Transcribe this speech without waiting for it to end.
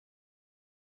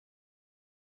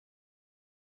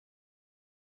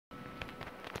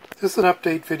This is an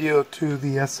update video to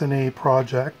the SNA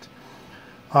project.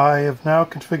 I have now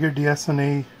configured the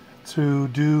SNA to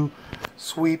do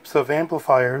sweeps of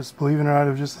amplifiers. Believe it or not,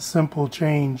 it was just a simple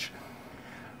change.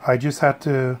 I just had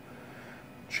to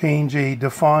change a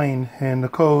define in the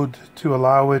code to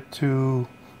allow it to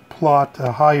plot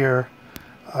a higher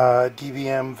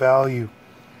dBm value.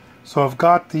 So I've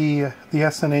got the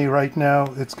SNA right now.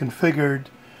 It's configured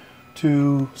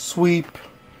to sweep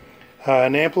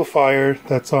an amplifier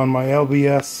that's on my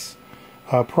LBS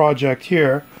project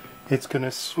here. It's going to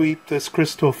sweep this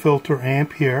crystal filter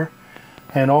amp here,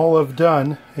 and all I've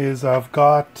done is I've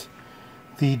got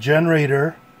the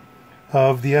generator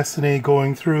of the SNA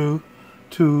going through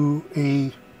to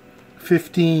a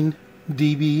 15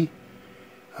 dB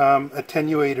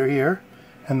attenuator here,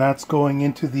 and that's going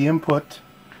into the input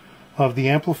of the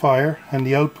amplifier, and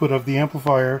the output of the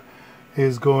amplifier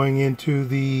is going into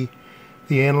the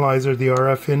analyzer, the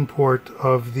RF import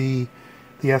of the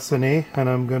SNA. And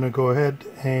I'm going to go ahead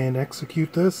and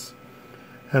execute this,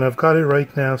 and I've got it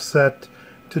right now set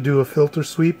to do a filter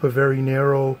sweep, a very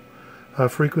narrow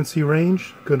frequency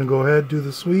range. I'm going to go ahead and do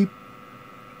the sweep,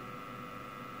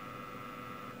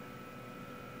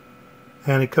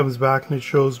 and it comes back and it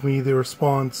shows me the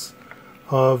response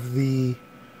of the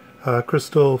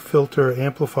crystal filter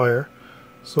amplifier.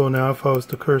 So now if I was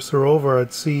to cursor over,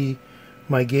 I'd see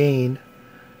my gain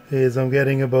is I'm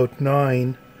getting about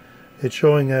 9. It's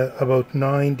showing about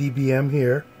 9 dBm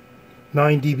here,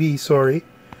 9 dB, sorry,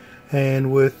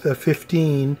 and with a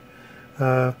 15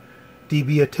 dB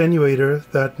attenuator,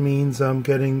 that means I'm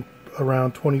getting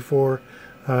around 24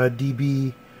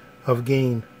 dB of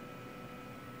gain.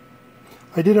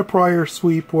 I did a prior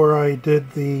sweep where I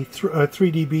did the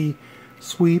 3 dB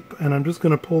sweep, and I'm just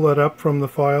going to pull that up from the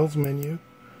files menu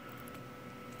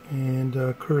and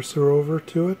cursor over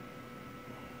to it.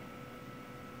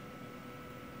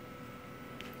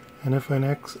 And if I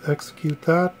execute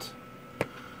that,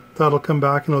 that'll come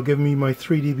back and it'll give me my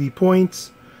 3 dB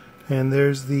points, and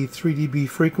there's the 3 dB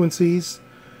frequencies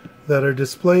that are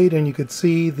displayed, and you could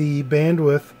see the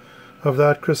bandwidth of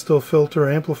that crystal filter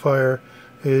amplifier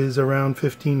is around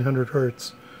 1500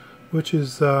 Hertz, which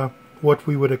is what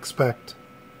we would expect.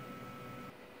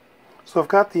 So I've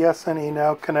got the SNA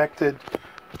now connected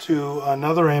to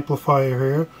another amplifier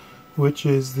here, which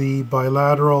is the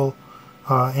bilateral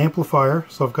amplifier.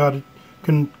 So I've got it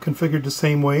configured the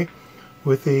same way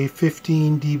with a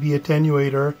 15 dB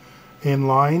attenuator in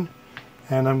line,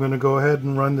 and I'm going to go ahead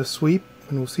and run the sweep,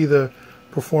 and we'll see the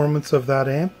performance of that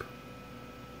amp.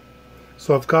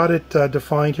 So I've got it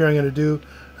defined here. I'm going to do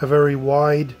a very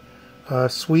wide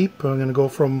sweep. I'm going to go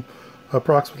from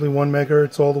approximately 1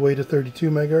 megahertz all the way to 32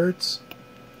 megahertz.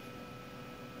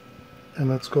 And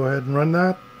let's go ahead and run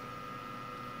that.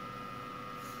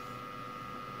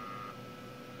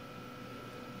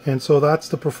 And so that's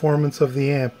the performance of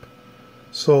the amp.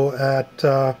 So at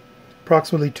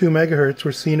approximately 2 megahertz,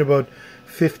 we're seeing about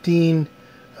 15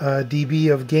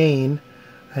 dB of gain,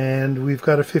 and we've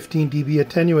got a 15 dB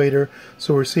attenuator,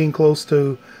 so we're seeing close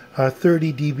to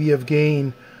 30 dB of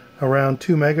gain around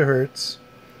 2 megahertz.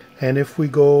 And if we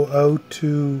go out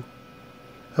to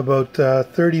about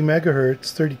 30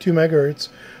 megahertz, 32 megahertz,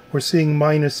 we're seeing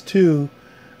minus 2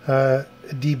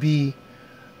 dB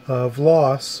of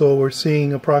loss, so we're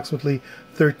seeing approximately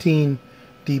 13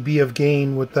 dB of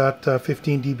gain with that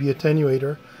 15 dB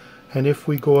attenuator. And if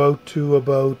we go out to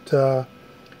about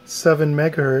 7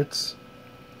 megahertz,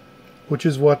 which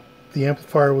is what the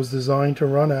amplifier was designed to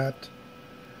run at,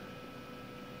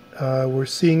 we're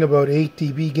seeing about 8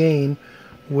 dB gain,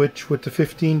 which with the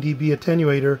 15 dB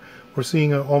attenuator, we're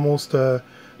seeing almost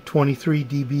 23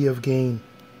 dB of gain.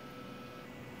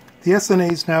 The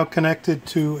SNA is now connected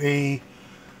to a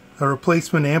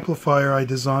replacement amplifier I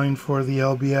designed for the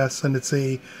LBS, and it's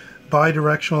a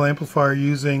bidirectional amplifier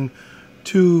using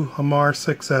two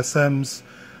MAR6SMs,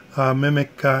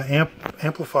 mimic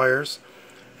amplifiers,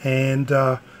 and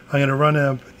I'm going to run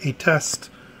a test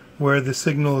where the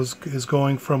signal is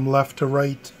going from left to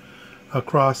right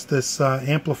across this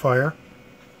amplifier,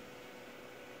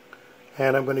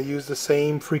 and I'm going to use the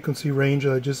same frequency range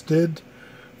that I just did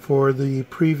for the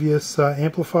previous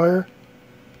amplifier.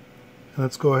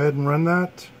 Let's go ahead and run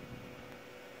that.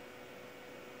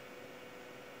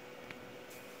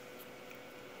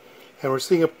 And we're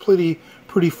seeing a pretty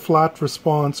flat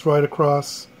response right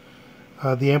across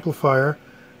the amplifier.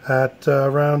 At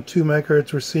around 2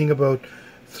 megahertz, we're seeing about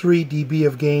 3 dB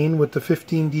of gain with the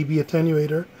 15 dB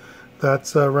attenuator.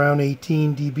 That's around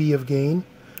 18 dB of gain.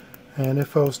 And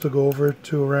if I was to go over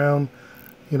to around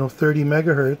 30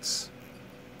 megahertz,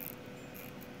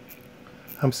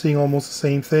 I'm seeing almost the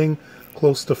same thing,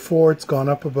 close to 4. It's gone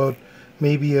up about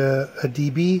maybe a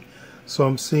dB. So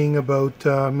I'm seeing about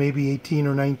maybe 18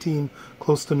 or 19,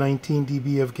 close to 19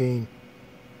 dB of gain.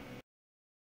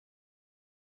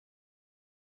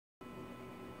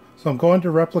 So I'm going to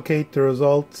replicate the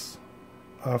results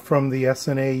from the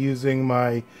SNA using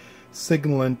my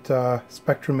Siglent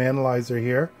Spectrum Analyzer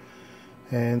here.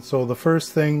 And so the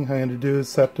first thing I'm going to do is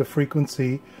set the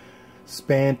frequency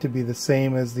span to be the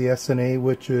same as the SNA,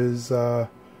 which is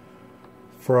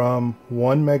from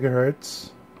 1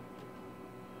 megahertz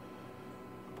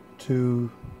to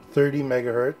 30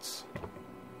 megahertz.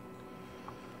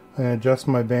 I'm going to adjust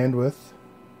my bandwidth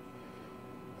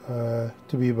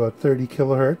to be about 30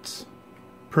 kilohertz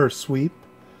per sweep.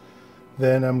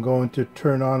 Then I'm going to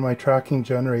turn on my tracking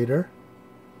generator,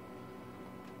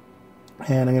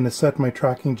 and I'm going to set my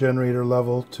tracking generator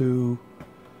level to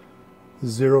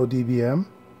 0 dBm.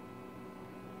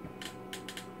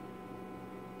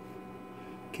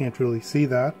 Can't really see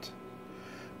that,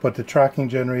 but the tracking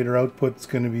generator output is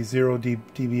going to be 0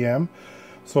 dBm.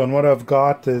 So and what I've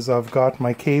got is I've got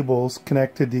my cables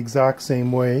connected the exact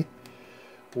same way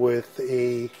with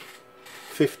a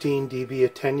 15 dB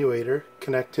attenuator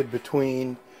connected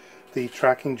between the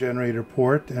tracking generator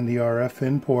port and the RF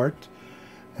in port,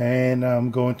 and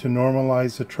I'm going to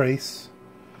normalize the trace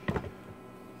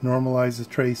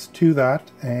to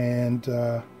that, and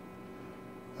I'm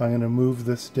going to move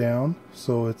this down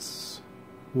so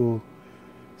we'll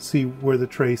see where the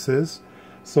trace is.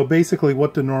 So basically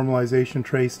what the normalization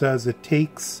trace does, it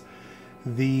takes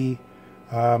the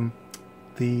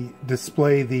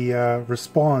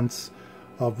response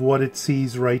of what it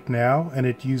sees right now, and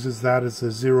it uses that as a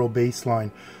 0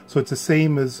 baseline. So it's the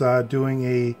same as doing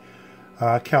a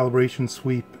calibration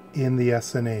sweep in the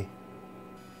SNA.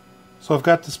 So I've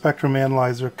got the spectrum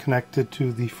analyzer connected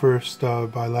to the first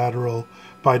bidirectional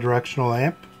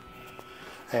amp,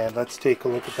 and let's take a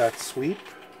look at that sweep.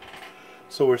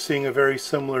 So we're seeing a very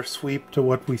similar sweep to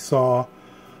what we saw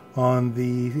on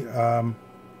the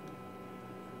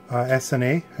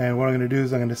SNA, and what I'm going to do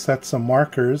is I'm going to set some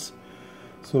markers.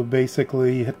 So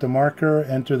basically hit the marker,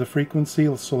 enter the frequency.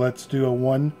 So let's do a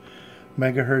 1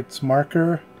 megahertz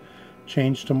marker,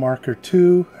 change to marker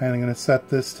 2, and I'm going to set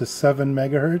this to 7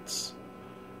 megahertz.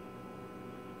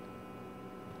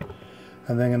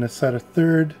 And then I'm going to set a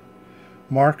third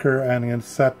marker, and I'm going to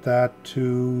set that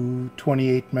to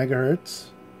 28 megahertz.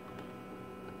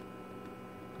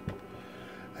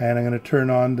 And I'm going to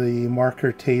turn on the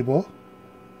marker table.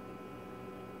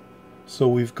 So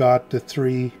we've got the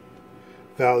 3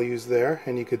 values there,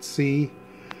 and you could see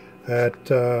at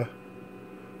 1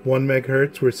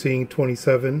 megahertz we're seeing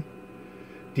 27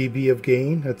 dB of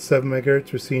gain, at 7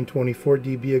 megahertz we're seeing 24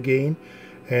 dB of gain,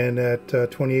 and at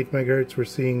 28 megahertz we're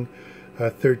seeing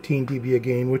 13 dB of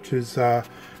gain, which is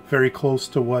very close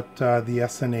to what the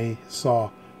SNA saw.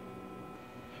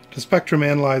 The spectrum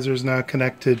analyzer is now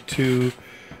connected to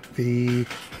the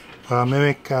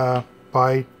mimic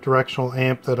bidirectional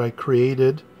amp that I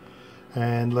created,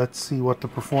 and let's see what the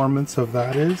performance of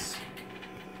that is.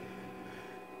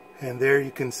 And there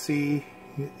you can see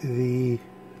the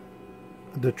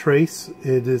trace.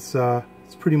 It's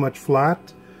pretty much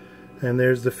flat, and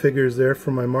there's the figures there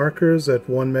for my markers. At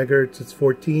 1 megahertz it's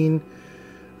 14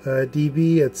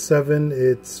 dB, at 7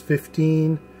 it's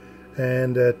 15,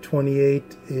 and at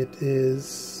 28 it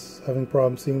is, having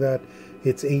problems seeing that,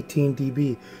 it's 18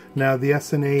 dB. Now the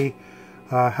SNA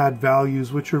had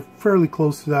values which are fairly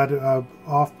close to that,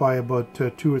 off by about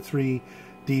 2 or 3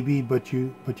 dB, but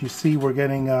you see we're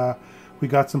getting we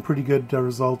got some pretty good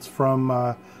results from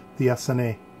the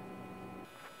SNA.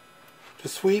 To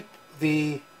sweep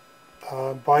the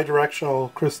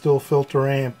bidirectional crystal filter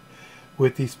amp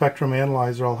with the spectrum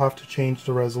analyzer, I'll have to change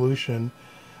the resolution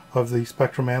of the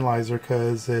spectrum analyzer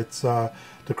because it's the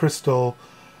crystal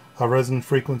resonant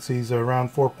frequencies are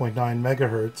around 4.9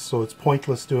 megahertz, so it's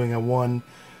pointless doing a 1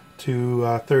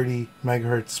 to 30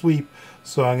 megahertz sweep.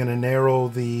 So I'm going to narrow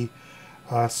the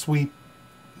sweep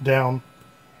down,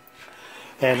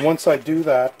 and once I do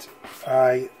that,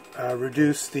 I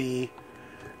reduce the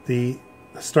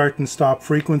start and stop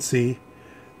frequency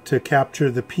to capture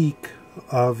the peak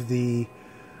of the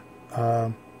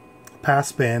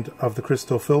passband of the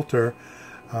crystal filter.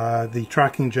 The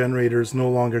tracking generator is no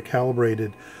longer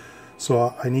calibrated,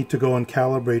 so I need to go and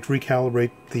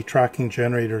recalibrate the tracking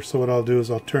generator. So what I'll do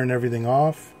is I'll turn everything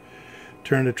off,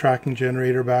 turn the tracking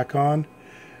generator back on,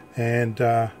 and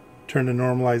turn the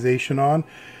normalization on.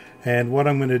 And what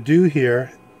I'm going to do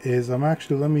here is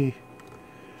let me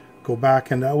go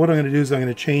back, and what I'm going to do is I'm going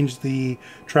to change the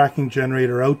tracking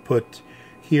generator output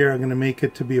here. I'm going to make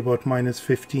it to be about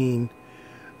 -15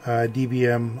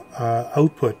 dBm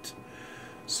output.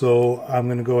 So I'm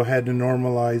going to go ahead and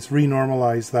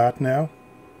renormalize that now.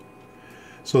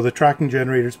 So the tracking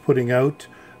generator is putting out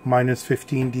minus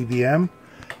 15 dBm.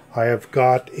 I have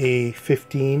got a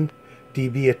 15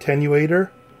 dB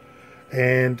attenuator,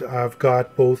 and I've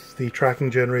got both the tracking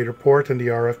generator port and the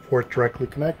RF port directly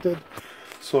connected.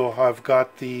 So I've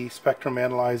got the spectrum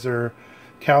analyzer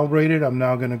calibrated. I'm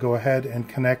now going to go ahead and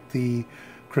connect the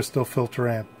crystal filter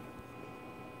amp.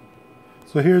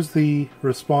 So here's the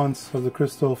response of the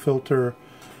crystal filter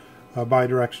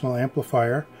bidirectional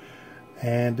amplifier.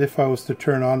 And if I was to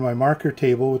turn on my marker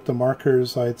table with the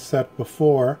markers I had set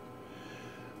before,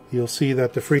 you'll see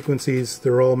that the frequencies,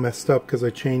 they're all messed up because I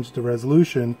changed the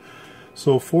resolution.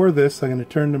 So for this, I'm going to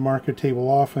turn the marker table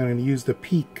off, and I'm going to use the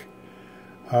peak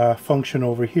function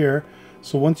over here.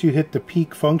 So once you hit the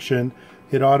peak function,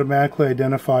 it automatically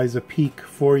identifies a peak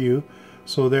for you.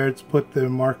 So there it's put the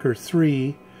marker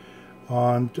 3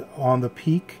 on the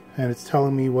peak, and it's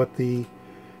telling me what the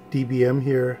dBm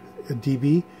here,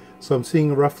 dB. So I'm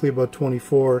seeing roughly about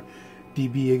 24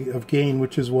 dB of gain,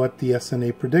 which is what the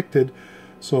SNA predicted.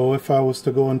 So if I was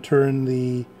to go and turn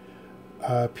the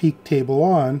peak table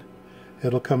on,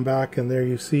 it'll come back, and there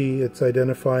you see it's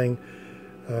identifying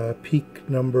peak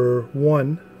number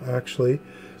 1 actually.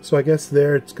 So I guess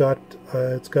there it's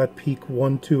got peak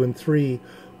 1, 2, and 3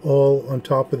 all on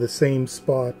top of the same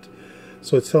spot.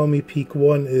 So it's telling me peak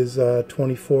 1 is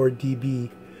 24 dB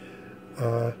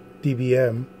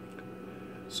dBm.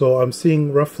 So I'm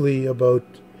seeing roughly about,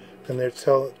 and they're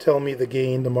tell me the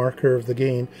gain, the marker of the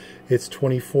gain, it's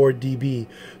 24 dB.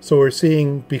 So we're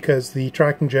seeing, because the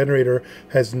tracking generator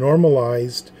has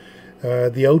normalized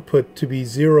the output to be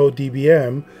 0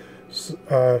 dBm,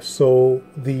 so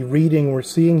the reading we're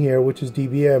seeing here, which is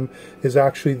dBm, is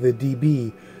actually the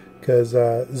dB, because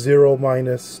 0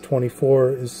 minus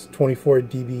 24 is 24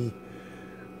 dB.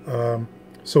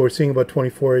 So we're seeing about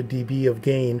 24 dB of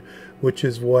gain, which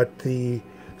is what the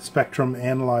spectrum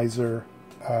analyzer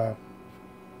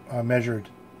measured.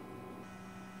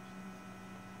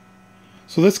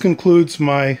 So this concludes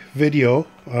my video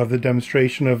of the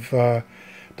demonstration of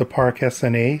the PARC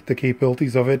SNA, the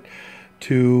capabilities of it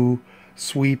to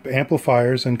sweep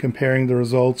amplifiers, and comparing the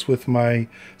results with my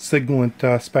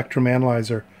Siglent Spectrum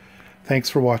Analyzer. Thanks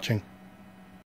for watching.